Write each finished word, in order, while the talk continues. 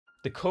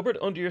The cupboard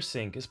under your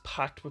sink is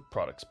packed with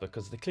products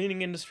because the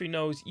cleaning industry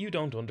knows you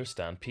don't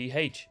understand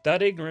pH.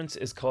 That ignorance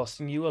is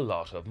costing you a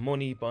lot of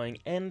money buying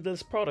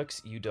endless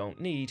products you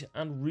don't need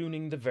and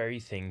ruining the very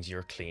things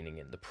you're cleaning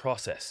in the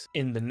process.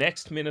 In the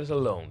next minute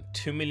alone,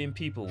 2 million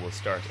people will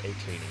start a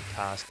cleaning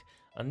task,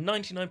 and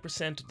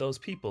 99% of those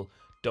people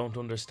don't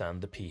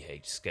understand the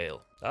pH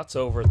scale. That's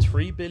over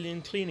 3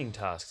 billion cleaning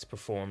tasks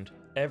performed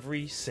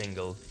every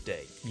single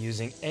day.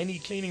 Using any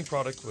cleaning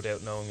product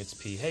without knowing its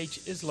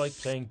pH is like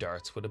playing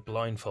darts with a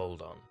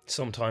blindfold on.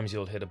 Sometimes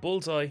you'll hit a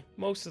bullseye,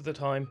 most of the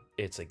time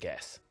it's a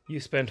guess. You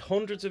spend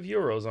hundreds of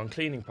euros on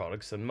cleaning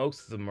products and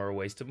most of them are a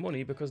waste of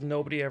money because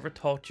nobody ever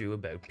taught you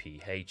about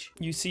pH.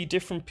 You see,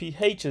 different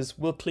pHs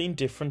will clean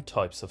different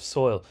types of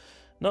soil.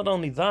 Not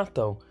only that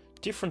though,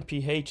 different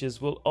pHs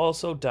will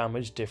also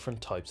damage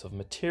different types of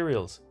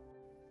materials.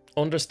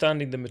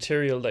 Understanding the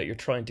material that you're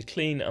trying to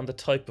clean and the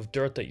type of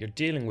dirt that you're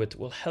dealing with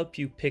will help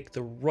you pick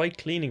the right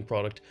cleaning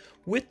product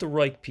with the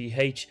right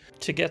pH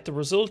to get the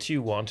result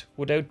you want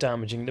without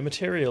damaging the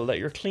material that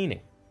you're cleaning.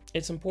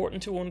 It's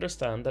important to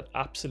understand that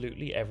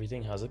absolutely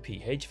everything has a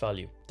pH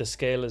value. The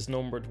scale is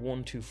numbered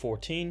 1 to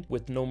 14,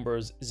 with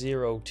numbers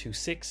 0 to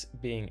 6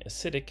 being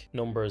acidic,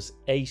 numbers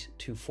 8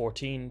 to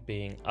 14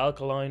 being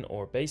alkaline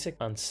or basic,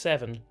 and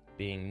 7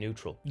 being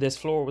neutral. This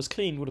floor was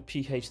cleaned with a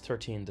pH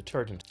 13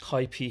 detergent.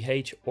 High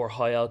pH or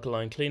high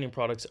alkaline cleaning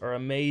products are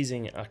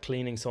amazing at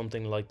cleaning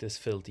something like this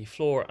filthy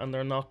floor, and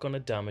they're not going to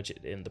damage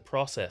it in the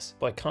process.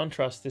 By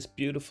contrast, this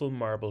beautiful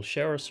marble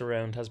shower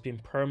surround has been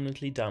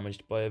permanently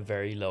damaged by a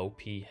very low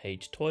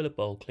pH toilet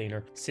bowl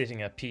cleaner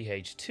sitting at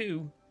pH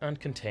 2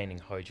 and containing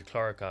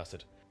hydrochloric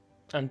acid.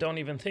 And don't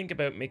even think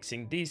about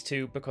mixing these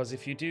two, because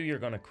if you do, you're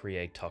going to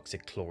create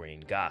toxic chlorine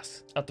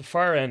gas. At the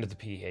far end of the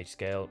pH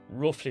scale,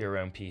 roughly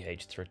around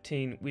pH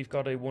 13, we've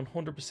got a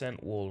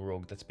 100% wool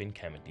rug that's been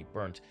chemically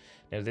burnt.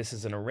 Now this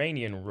is an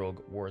Iranian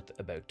rug worth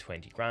about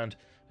 20 grand.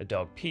 A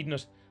dog peed in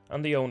it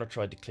and the owner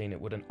tried to clean it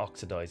with an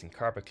oxidizing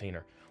carpet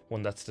cleaner,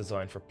 one that's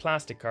designed for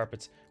plastic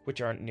carpets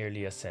which aren't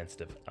nearly as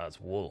sensitive as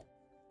wool.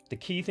 The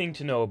key thing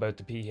to know about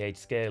the pH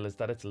scale is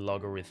that it's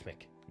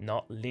logarithmic,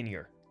 not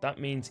linear. That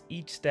means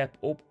each step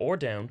up or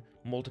down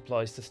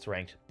multiplies the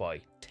strength by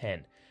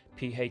 10.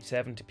 pH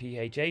 7 to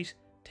pH 8,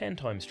 10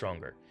 times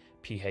stronger.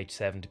 pH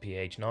 7 to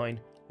pH 9,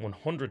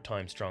 100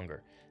 times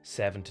stronger.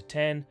 7 to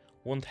 10,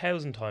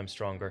 1000 times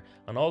stronger.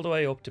 And all the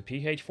way up to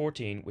pH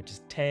 14, which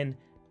is 10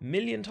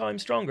 million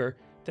times stronger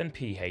than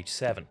pH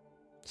 7.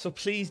 So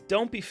please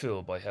don't be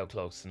fooled by how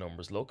close the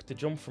numbers look. The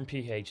jump from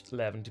pH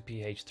 11 to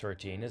pH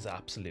 13 is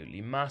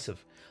absolutely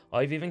massive.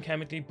 I've even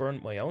chemically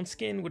burnt my own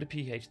skin with a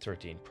pH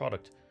 13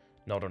 product.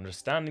 Not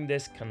understanding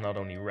this can not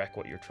only wreck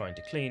what you're trying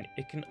to clean,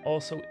 it can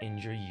also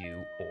injure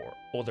you or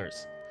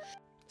others.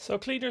 So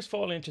cleaners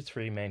fall into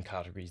three main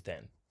categories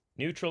then: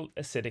 neutral,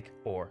 acidic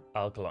or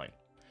alkaline.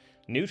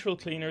 Neutral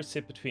cleaners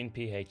sit between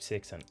pH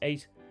 6 and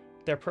 8.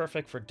 They're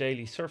perfect for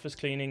daily surface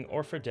cleaning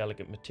or for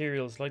delicate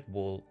materials like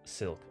wool,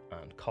 silk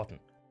and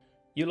cotton.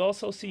 You'll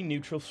also see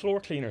neutral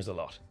floor cleaners a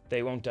lot.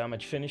 They won't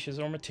damage finishes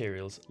or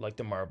materials like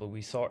the marble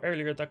we saw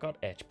earlier that got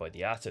etched by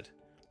the acid.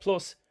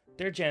 Plus,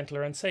 they're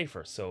gentler and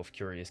safer, so if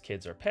curious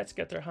kids or pets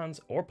get their hands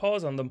or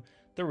paws on them,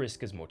 the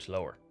risk is much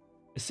lower.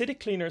 Acidic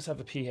cleaners have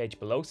a pH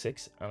below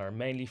 6 and are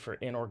mainly for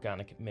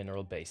inorganic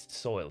mineral-based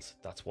soils.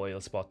 That's why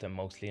you'll spot them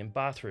mostly in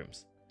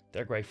bathrooms.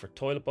 They're great for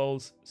toilet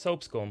bowls,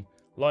 soap scum,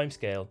 lime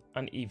scale,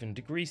 and even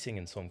degreasing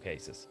in some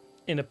cases.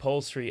 In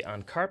upholstery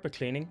and carpet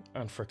cleaning,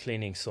 and for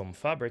cleaning some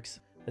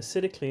fabrics,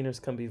 acidic cleaners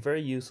can be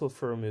very useful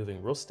for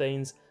removing rust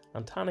stains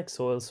and tannic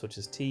soils such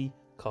as tea,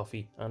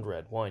 coffee and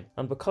red wine.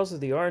 And because of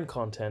the iron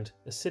content,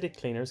 acidic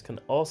cleaners can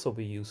also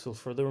be useful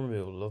for the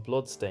removal of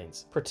blood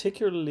stains.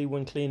 Particularly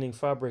when cleaning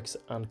fabrics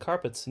and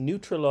carpets,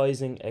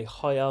 neutralizing a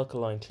high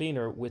alkaline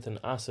cleaner with an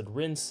acid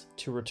rinse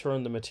to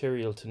return the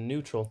material to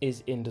neutral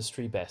is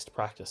industry best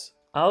practice.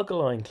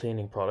 Alkaline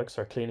cleaning products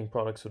are cleaning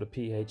products with a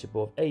pH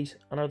above 8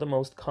 and are the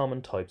most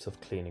common types of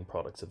cleaning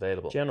products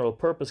available. General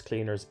purpose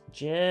cleaners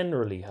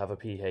generally have a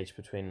pH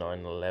between 9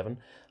 and 11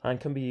 and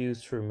can be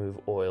used to remove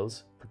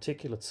oils,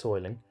 particulate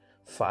soiling,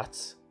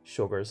 fats,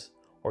 sugars,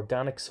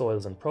 organic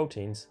soils and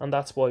proteins, and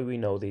that's why we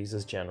know these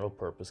as general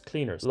purpose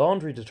cleaners.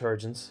 Laundry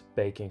detergents,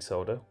 baking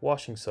soda,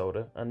 washing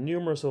soda, and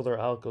numerous other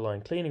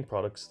alkaline cleaning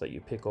products that you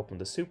pick up in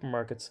the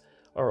supermarkets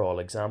are all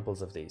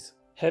examples of these.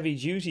 Heavy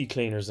duty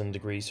cleaners and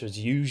degreasers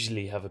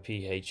usually have a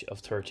pH of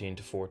 13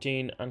 to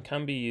 14 and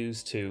can be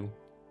used to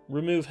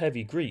remove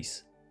heavy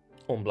grease,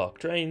 unblock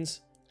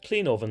drains,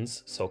 clean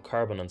ovens, so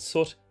carbon and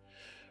soot,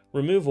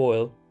 remove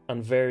oil,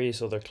 and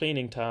various other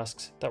cleaning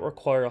tasks that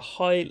require a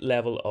high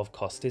level of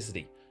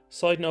causticity.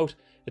 Side note,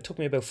 it took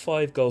me about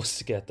 5 goes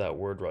to get that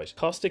word right.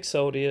 Caustic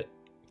soda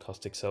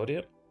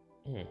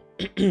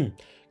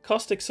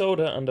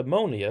and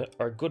ammonia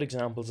are good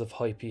examples of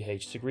high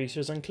pH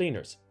degreasers and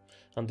cleaners.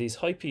 And these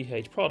high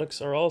pH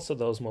products are also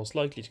those most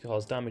likely to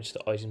cause damage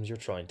to items you're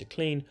trying to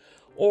clean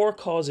or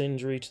cause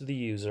injury to the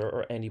user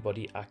or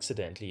anybody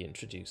accidentally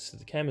introduced to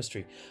the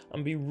chemistry.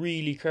 And be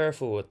really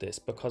careful with this,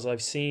 because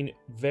I've seen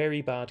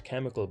very bad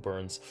chemical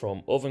burns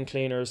from oven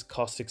cleaners,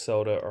 caustic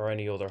soda, or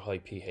any other high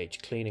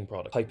pH cleaning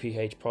product. High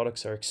pH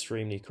products are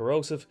extremely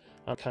corrosive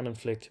and can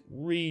inflict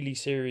really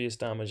serious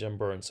damage and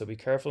burn, so be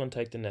careful and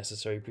take the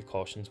necessary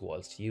precautions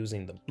whilst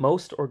using them.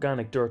 Most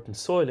organic dirt and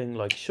soiling,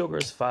 like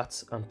sugars,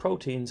 fats and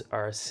proteins,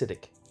 are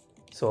acidic,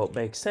 so it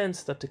makes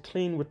sense that to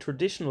clean with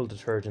traditional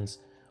detergents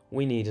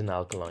we need an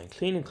alkaline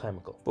cleaning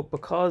chemical. But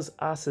because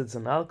acids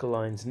and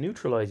alkalines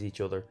neutralize each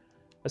other,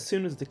 as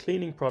soon as the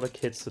cleaning product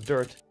hits the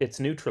dirt, it's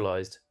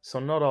neutralized, so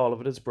not all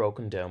of it is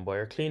broken down by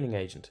our cleaning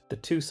agent. The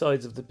two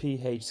sides of the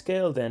pH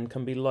scale then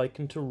can be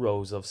likened to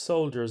rows of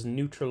soldiers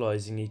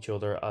neutralizing each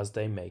other as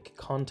they make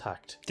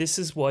contact. This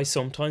is why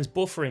sometimes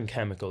buffering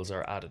chemicals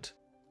are added.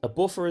 A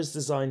buffer is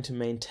designed to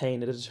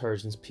maintain a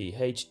detergent's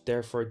pH,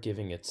 therefore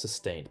giving it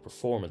sustained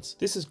performance.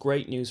 This is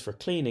great news for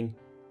cleaning,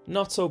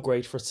 not so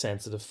great for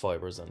sensitive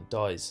fibres and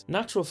dyes.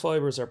 Natural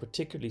fibres are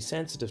particularly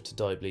sensitive to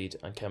dye bleed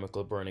and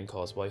chemical burning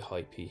caused by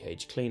high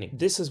pH cleaning.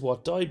 This is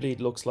what dye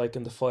bleed looks like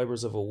in the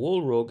fibres of a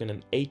wool rug in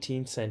an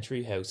 18th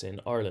century house in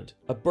Ireland.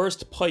 A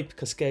burst pipe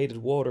cascaded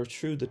water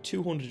through the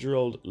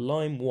 200-year-old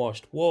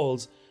lime-washed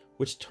walls,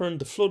 which turned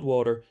the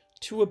floodwater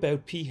to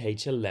about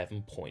pH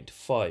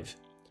 11.5.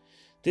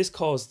 This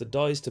caused the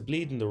dyes to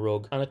bleed in the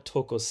rug, and it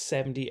took us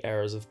 70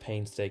 hours of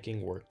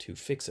painstaking work to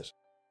fix it.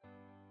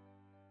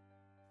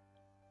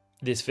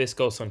 This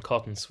viscose and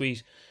cotton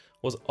suite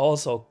was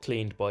also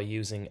cleaned by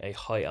using a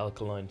high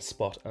alkaline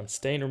spot and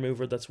stain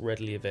remover that's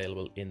readily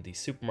available in the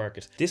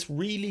supermarket. This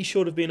really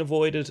should have been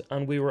avoided,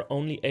 and we were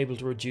only able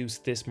to reduce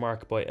this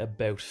mark by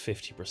about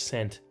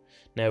 50%.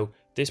 Now,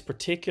 this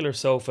particular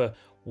sofa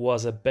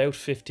was about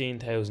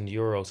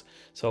 €15,000,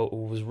 so it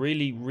was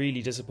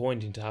really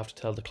disappointing to have to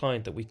tell the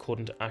client that we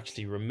couldn't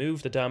actually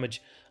remove the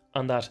damage,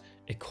 and that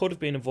it could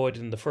have been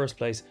avoided in the first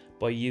place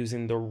by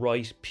using the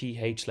right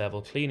pH level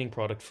cleaning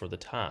product for the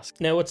task.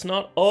 Now, it's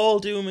not all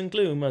doom and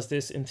gloom, as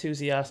this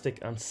enthusiastic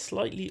and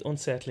slightly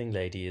unsettling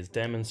lady is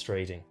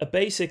demonstrating. A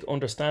basic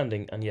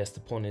understanding, and yes, the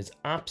pun is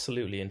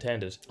absolutely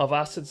intended, of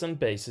acids and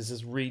bases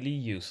is really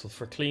useful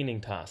for cleaning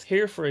tasks.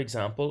 Here, for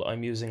example,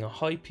 I'm using a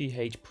high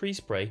pH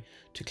pre-spray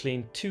to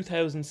clean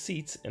 2,000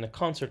 seats in a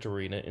concert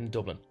arena in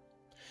Dublin.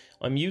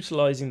 I'm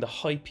utilising the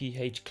high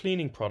pH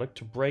cleaning product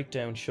to break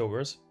down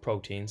sugars,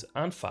 proteins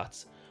and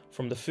fats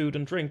from the food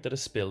and drink that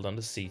is spilled on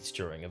the seats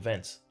during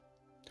events.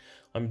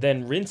 I'm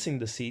then rinsing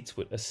the seats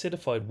with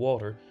acidified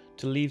water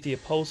to leave the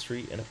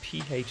upholstery in a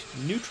pH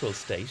neutral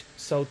state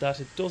so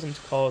that it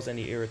doesn't cause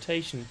any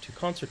irritation to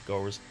concert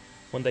goers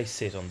when they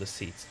sit on the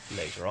seats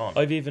later on.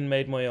 I've even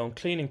made my own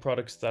cleaning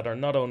products that are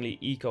not only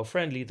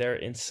eco-friendly, they're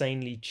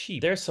insanely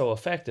cheap. They're so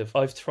effective,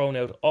 I've thrown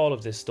out all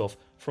of this stuff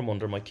from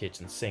under my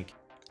kitchen sink.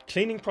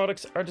 Cleaning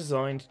products are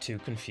designed to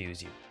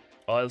confuse you.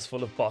 Aisles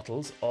full of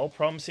bottles, all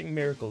promising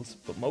miracles,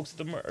 but most of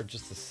them are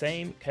just the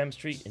same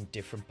chemistry in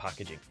different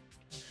packaging.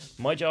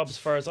 My job, as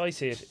far as I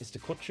see it, is to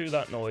cut through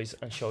that noise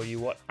and show you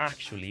what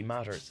actually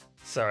matters.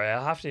 Sorry,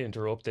 I have to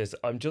interrupt this.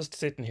 I'm just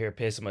sitting here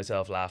pissing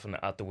myself laughing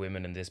at the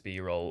women in this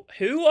B-roll.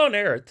 Who on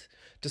earth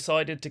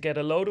decided to get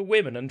a load of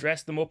women and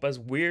dress them up as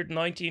weird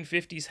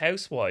 1950s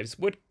housewives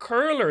with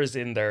curlers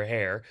in their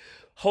hair,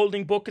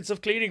 holding buckets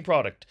of cleaning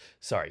product?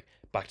 Sorry.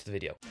 Back to the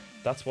video.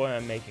 That's why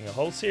I'm making a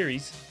whole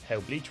series: how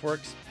bleach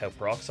works, how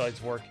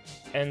peroxides work,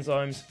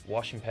 enzymes,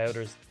 washing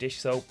powders, dish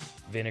soap,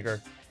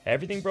 vinegar,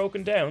 everything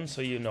broken down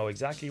so you know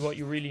exactly what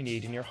you really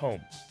need in your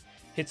home.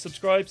 Hit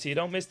subscribe so you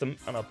don't miss them,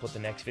 and I'll put the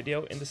next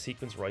video in the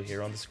sequence right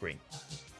here on the screen.